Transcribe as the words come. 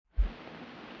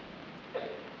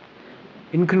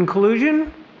In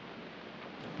conclusion,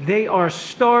 they are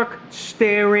stark,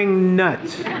 staring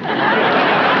nuts.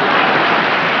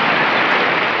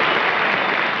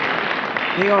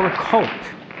 They are a cult.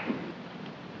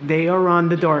 They are on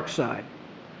the dark side.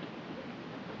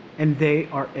 And they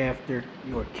are after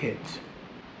your kids.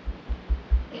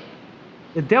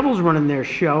 The devil's running their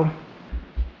show.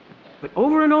 But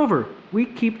over and over, we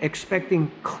keep expecting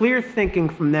clear thinking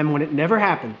from them when it never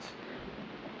happens.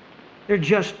 They're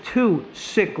just too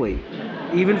sickly,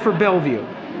 even for Bellevue.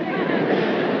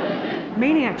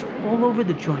 Maniacs all over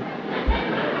the joint.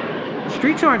 The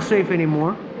streets aren't safe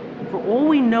anymore. For all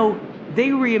we know, they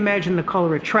reimagine the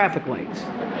color of traffic lights.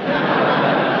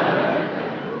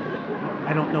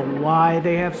 I don't know why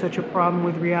they have such a problem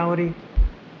with reality.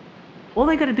 All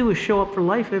they gotta do is show up for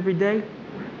life every day.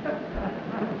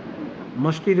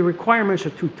 Must be the requirements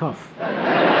are too tough.